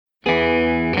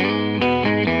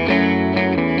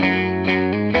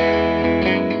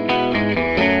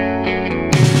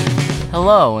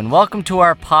Hello, and welcome to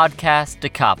our podcast, Da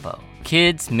Capo,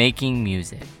 Kids Making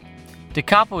Music. Da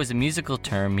Capo is a musical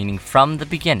term meaning from the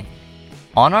beginning.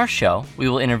 On our show, we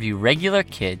will interview regular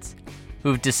kids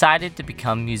who have decided to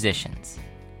become musicians.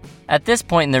 At this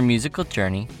point in their musical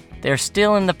journey, they are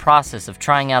still in the process of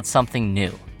trying out something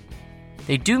new.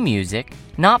 They do music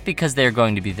not because they are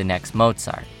going to be the next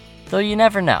Mozart, though you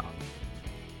never know.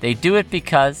 They do it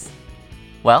because,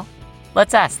 well,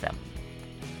 let's ask them.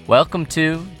 Welcome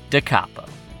to Da Capo.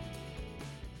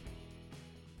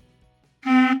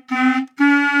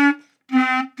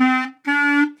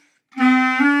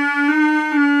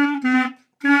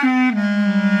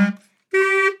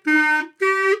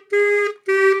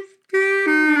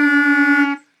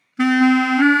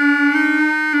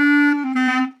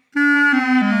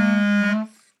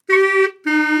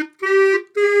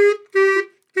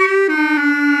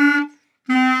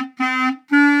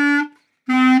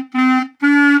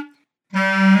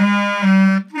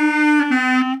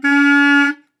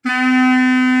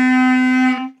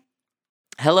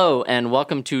 Hello, and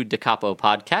welcome to Da Capo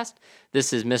Podcast.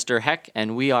 This is Mr. Heck,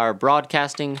 and we are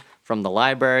broadcasting from the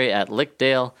library at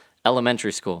Lickdale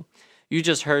Elementary School. You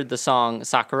just heard the song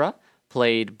Sakura,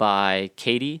 played by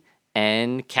Katie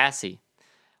and Cassie.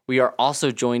 We are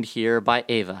also joined here by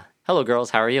Ava. Hello, girls.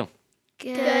 How are you?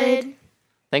 Good.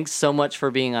 Thanks so much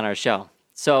for being on our show.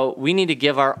 So we need to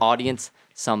give our audience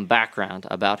some background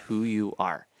about who you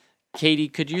are. Katie,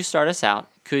 could you start us out?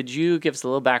 Could you give us a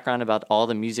little background about all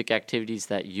the music activities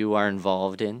that you are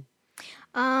involved in?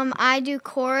 I do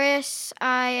chorus,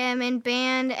 I am in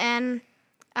band, and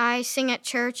I sing at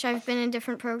church. I've been in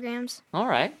different programs. All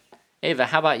right. Ava,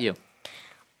 how about you?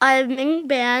 I'm in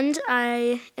band,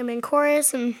 I am in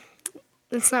chorus, and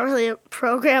it's not really a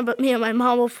program, but me and my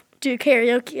mom will do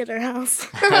karaoke at our house.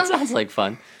 That sounds like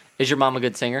fun. Is your mom a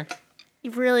good singer?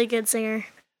 Really good singer.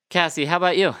 Cassie, how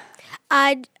about you?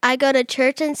 I go to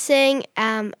church and sing.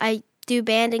 I do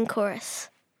band and chorus.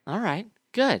 All right,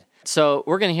 good. So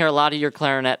we're going to hear a lot of your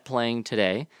clarinet playing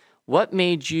today. What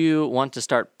made you want to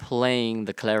start playing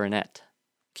the clarinet?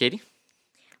 Katie?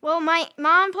 Well, my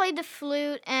mom played the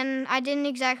flute, and I didn't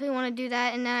exactly want to do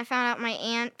that, and then I found out my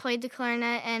aunt played the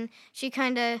clarinet, and she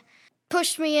kind of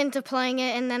pushed me into playing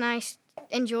it, and then I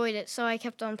enjoyed it, so I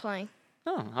kept on playing.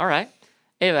 Oh, all right.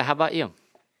 Ava, how about you?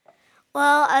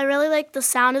 Well, I really like the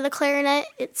sound of the clarinet.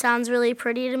 It sounds really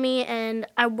pretty to me, and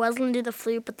I was going to do the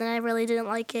flute, but then I really didn't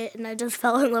like it, and I just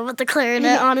fell in love with the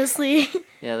clarinet, honestly.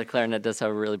 Yeah, the clarinet does have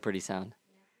a really pretty sound.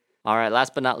 All right,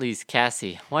 last but not least,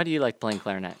 Cassie, why do you like playing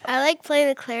clarinet? I like playing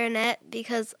the clarinet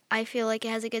because I feel like it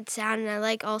has a good sound, and I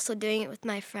like also doing it with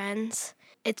my friends.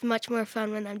 It's much more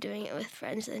fun when I'm doing it with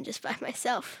friends than just by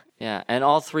myself. Yeah, and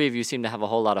all three of you seem to have a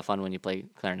whole lot of fun when you play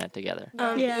clarinet together.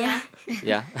 Yeah.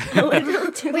 Yeah?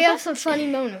 We have some funny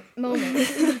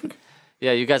moments.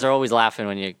 Yeah, you guys are always laughing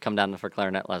when you come down for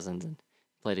clarinet lessons and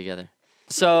play together.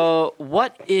 So,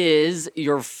 what is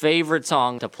your favorite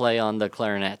song to play on the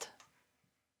clarinet?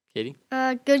 Katie?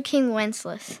 Good King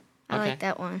Wenceslas. I Okay. like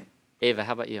that one. Ava,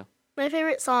 how about you? My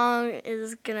favorite song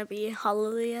is going to be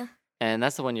Hallelujah. And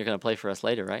that's the one you're going to play for us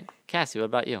later, right? Cassie, what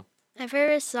about you? My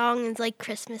favorite song is like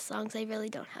Christmas songs. I really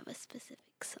don't have a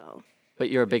specific song. But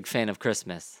you're a big fan of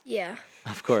Christmas. Yeah.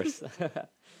 Of course.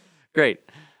 Great.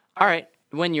 All right.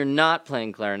 When you're not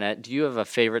playing clarinet, do you have a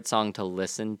favorite song to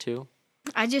listen to?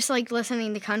 I just like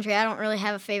listening to country. I don't really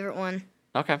have a favorite one.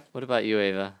 Okay. What about you,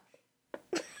 Ava?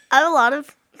 I have a lot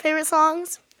of favorite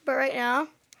songs, but right now,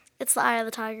 it's The Eye of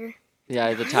the Tiger. The Eye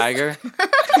of the Tiger?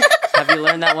 Have you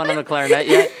learned that one on the clarinet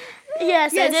yet?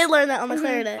 Yes, I did learn that on the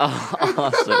clarinet. Oh,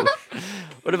 awesome.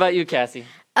 What about you, Cassie?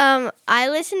 I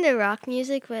listen to rock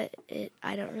music, but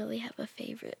I don't really have a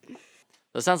favorite.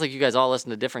 So it sounds like you guys all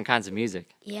listen to different kinds of music.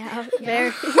 Yeah,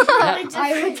 very. I'm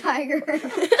a tiger.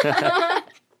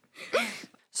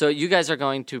 So you guys are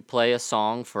going to play a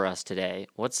song for us today.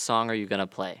 What song are you going to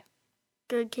play?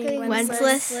 Good King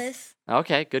Wenceslas.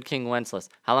 Okay, Good King Wenceslas.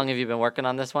 How long have you been working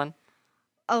on this one?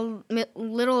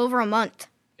 Little over a month.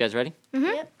 You guys ready? Mm-hmm.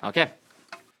 Yep. Okay.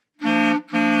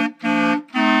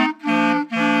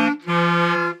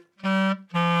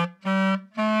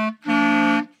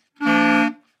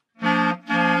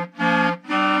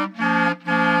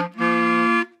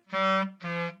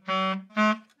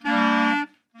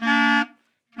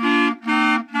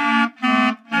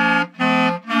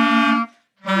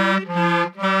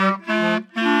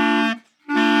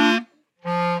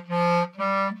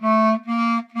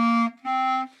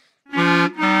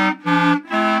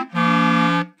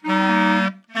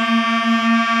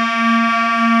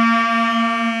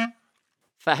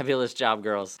 Fabulous job,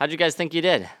 girls. How'd you guys think you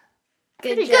did?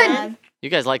 Pretty good. You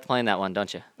guys like playing that one,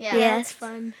 don't you? Yeah, it's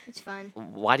fun. It's fun.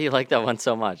 Why do you like that one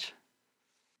so much?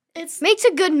 It's Makes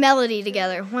a good melody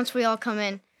together once we all come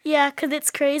in. Yeah, 'cause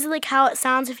it's crazy like how it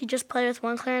sounds if you just play with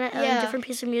one clarinet and Yeah. a different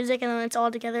piece of music, and then it's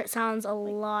all together. It sounds a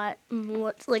lot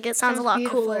more, like it sounds a Sounds lot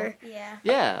beautiful. cooler. Yeah.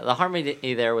 Yeah, the harmony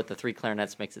there with the 3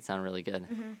 clarinets makes it sound really good.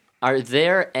 Are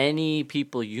there any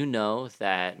people you know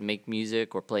that make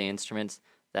music or play instruments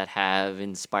that have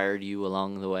inspired you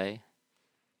along the way?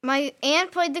 My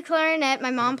aunt played the clarinet, my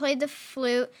mom played the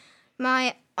flute,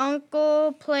 my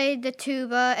uncle played the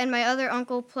tuba, and my other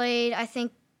uncle played, I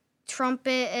think,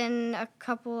 trumpet and a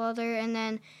couple other, and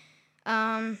then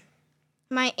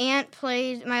my other aunt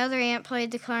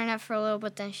played the clarinet for a little,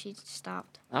 but then she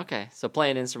stopped. Okay, so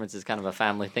playing instruments is kind of a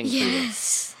family thing for you.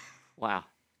 Yes. Wow.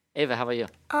 Ava, how about you?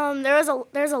 There's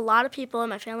a lot of people in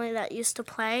my family that used to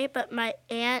play, but my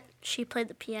aunt, she played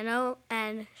the piano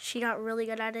and she got really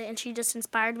good at it, and she just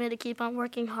inspired me to keep on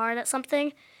working hard at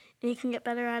something, and you can get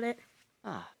better at it.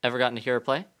 Ever gotten to hear her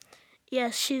play?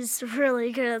 Yes, she's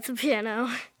really good at the piano.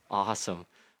 Awesome.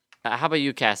 How about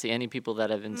you, Cassie? Any people that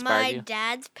have inspired My you?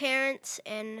 dad's parents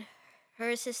and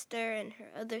her sister and her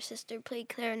other sister played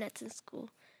clarinets in school.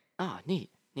 Oh, neat.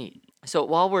 So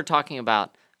while we're talking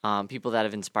about people that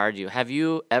have inspired you, have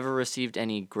you ever received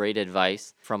any great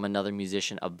advice from another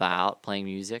musician about playing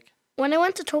music? When I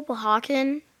went to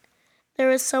Topolhocken, there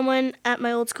was someone at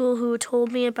my old school who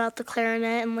told me about the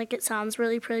clarinet and like it sounds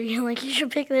really pretty, and like you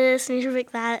should pick this and you should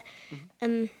pick that,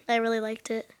 and I really liked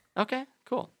it. Okay,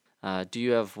 cool. Do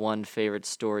you have one favorite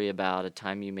story about a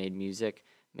time you made music?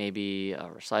 Maybe a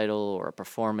recital or a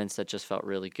performance that just felt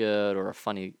really good, or a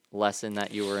funny lesson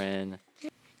that you were in?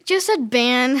 Just a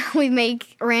band, we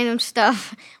make random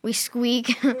stuff, we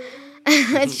squeak.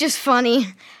 It's just funny.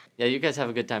 Yeah, you guys have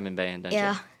a good time in band, don't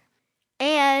Yeah.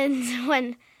 And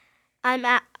when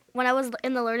I was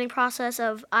in the learning process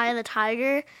of Eye of the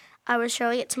Tiger, I was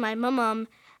showing it to my mom,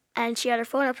 and she had her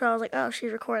phone up, so I was like, oh,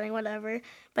 she's recording, whatever.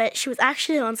 But she was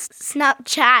actually on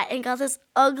Snapchat and got this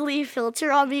ugly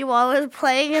filter on me while I was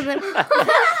playing, and then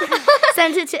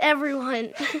sent it to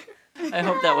everyone. you? I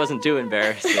hope that wasn't too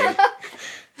embarrassing.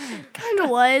 Kind of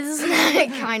was.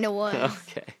 It kind of was.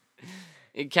 Okay.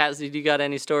 Hey, Cassie, do you got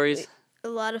any stories? A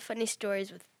lot of funny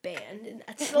stories with band, and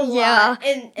that's Yeah,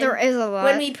 And there is a lot.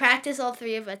 when we practice, all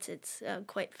 3 of us, it's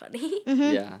quite funny.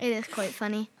 Yeah. It is quite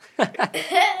funny.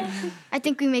 I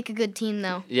think we make a good team,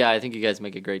 though. Yeah, I think you guys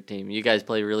make a great team. You guys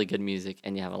play really good music,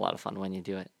 and you have a lot of fun when you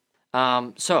do it.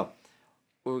 So,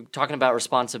 we're talking about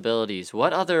responsibilities.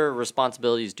 What other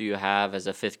responsibilities do you have as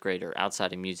a 5th grader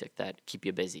outside of music that keep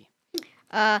you busy?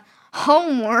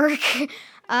 Homework.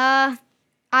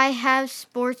 I have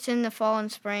sports in the fall and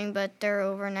spring, but they're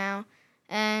over now.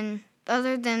 And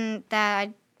other than that,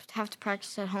 I have to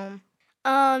practice at home.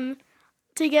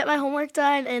 To get my homework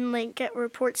done and like get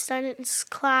reports done in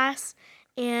class,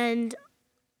 and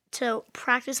to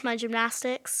practice my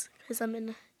gymnastics because I'm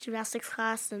in gymnastics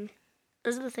class, and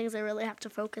those are the things I really have to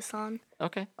focus on.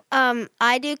 Okay.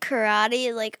 I do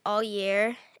karate like all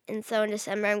year, and so in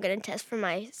December I'm going to test for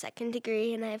my 2nd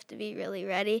degree, and I have to be really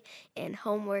ready, and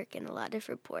homework and a lot of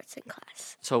reports in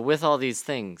class. So with all these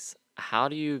things, how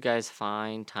do you guys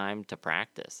find time to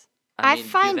practice? I mean, do you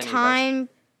have find any advice? time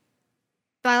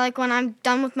by like when I'm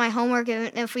done with my homework,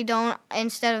 and if we don't,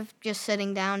 instead of just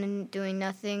sitting down and doing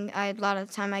nothing, a lot of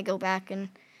the time I go back and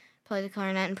play the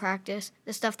clarinet and practice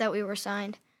the stuff that we were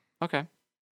assigned. Okay.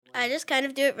 I just kind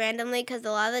of do it randomly because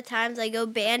a lot of the times I go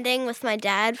banding with my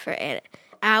dad for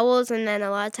owls, and then a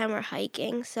lot of time we're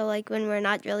hiking. So like when we're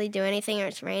not really doing anything or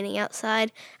it's raining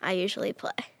outside, I usually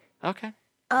play. Okay.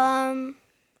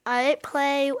 I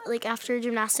play like after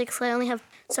gymnastics.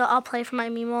 So I'll play for my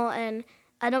Mimo, and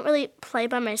I don't really play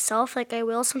by myself. Like I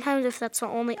will sometimes if that's the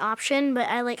only option, but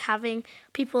I like having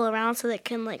people around so they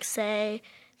can like say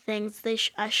things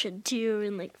I should do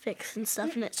and like fix and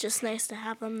stuff, and it's just nice to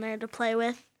have them there to play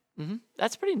with. Mm-hmm.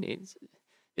 That's pretty neat.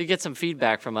 You get some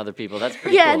feedback from other people. That's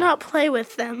pretty Yeah, cool. not play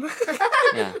with them.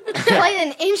 Yeah. Play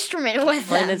an instrument with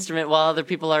Play an them. instrument while other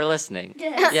people are listening.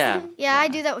 Yeah. Yeah, I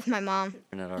do that with my mom.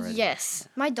 Not already. Yes.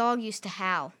 My dog used to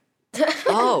howl.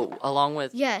 Oh, along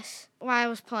with. Yes, while I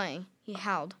was playing, he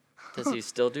howled. Does he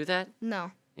still do that?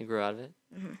 No. You grew out of it?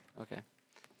 Mm-hmm. Okay.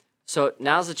 So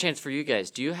now's the chance for you guys.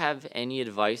 Do you have any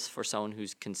advice for someone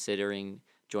who's considering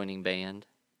joining band?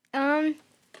 To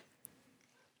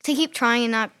keep trying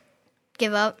and not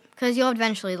give up, because you'll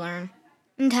eventually learn.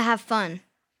 And to have fun.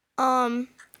 To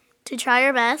try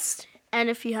your best, and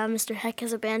if you have Mr. Heck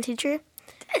as a band teacher,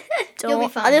 You'll be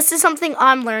fine. This is something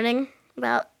I'm learning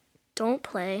about. Don't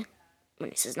play when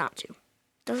he says not to.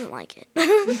 doesn't like it.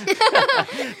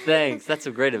 Thanks. That's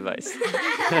some great advice.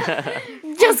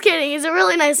 Just kidding. He's a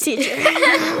really nice teacher.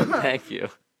 Thank you.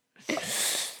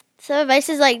 So advice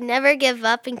is like never give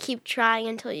up and keep trying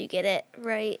until you get it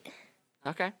right.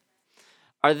 Okay.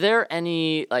 Are there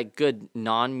any like good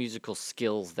non-musical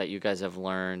skills that you guys have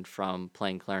learned from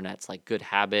playing clarinets, like good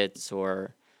habits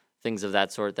or things of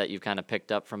that sort that you've kind of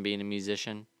picked up from being a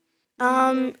musician?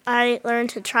 I learned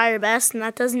to try your best, and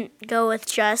that doesn't go with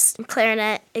just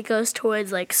clarinet. It goes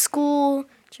towards like school,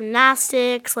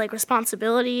 gymnastics, like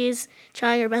responsibilities.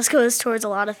 Trying your best goes towards a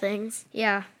lot of things.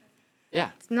 Yeah.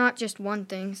 Yeah. It's not just one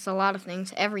thing. It's a lot of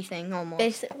things. Everything, almost.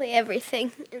 Basically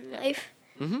everything in life.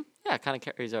 Mm-hmm. Yeah, it kind of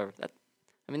carries over.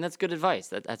 That's good advice.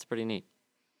 That's pretty neat.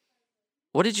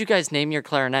 What did you guys name your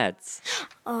clarinets?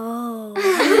 Oh.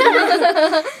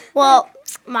 Well,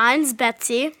 mine's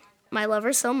Betsy. I love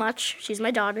her so much. She's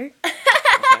my daughter.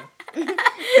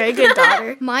 Very good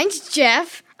daughter. Mine's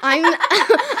Jeff.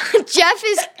 Jeff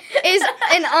is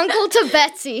an uncle to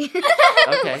Betsy.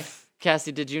 Okay.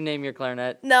 Cassie, did you name your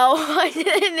clarinet? No, I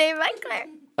didn't name my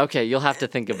clarinet. Okay, you'll have to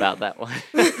think about that one.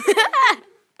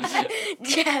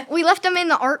 We left him in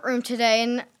the art room today,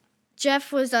 and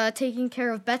Jeff was taking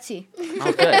care of Betsy.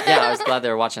 Oh, good. Yeah, I was glad they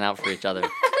were watching out for each other.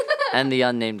 And the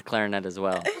unnamed clarinet as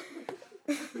well.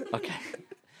 Okay.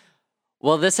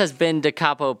 Well, this has been Da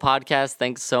Capo Podcast.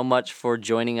 Thanks so much for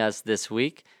joining us this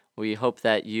week. We hope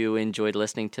that you enjoyed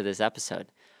listening to this episode.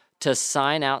 To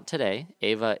sign out today,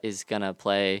 Ava is going to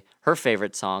play her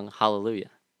favorite song, Hallelujah.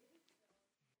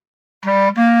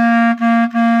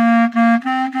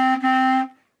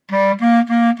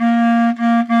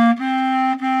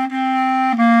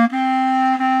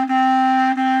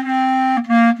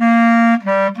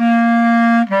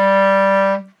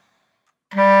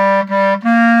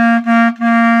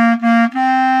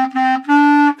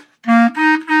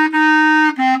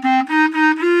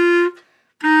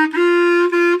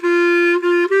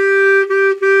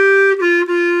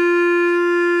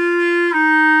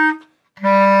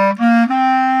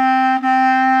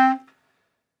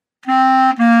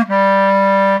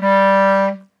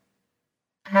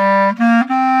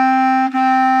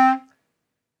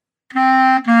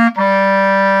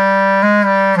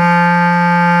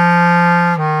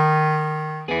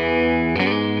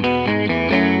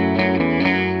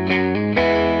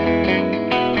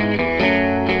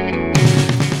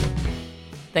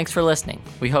 Thanks for listening.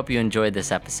 We hope you enjoyed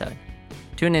this episode.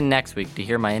 Tune in next week to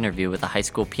hear my interview with a high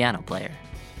school piano player.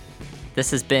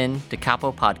 This has been Da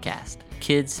Capo Podcast,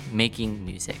 Kids Making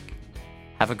Music.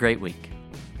 Have a great week.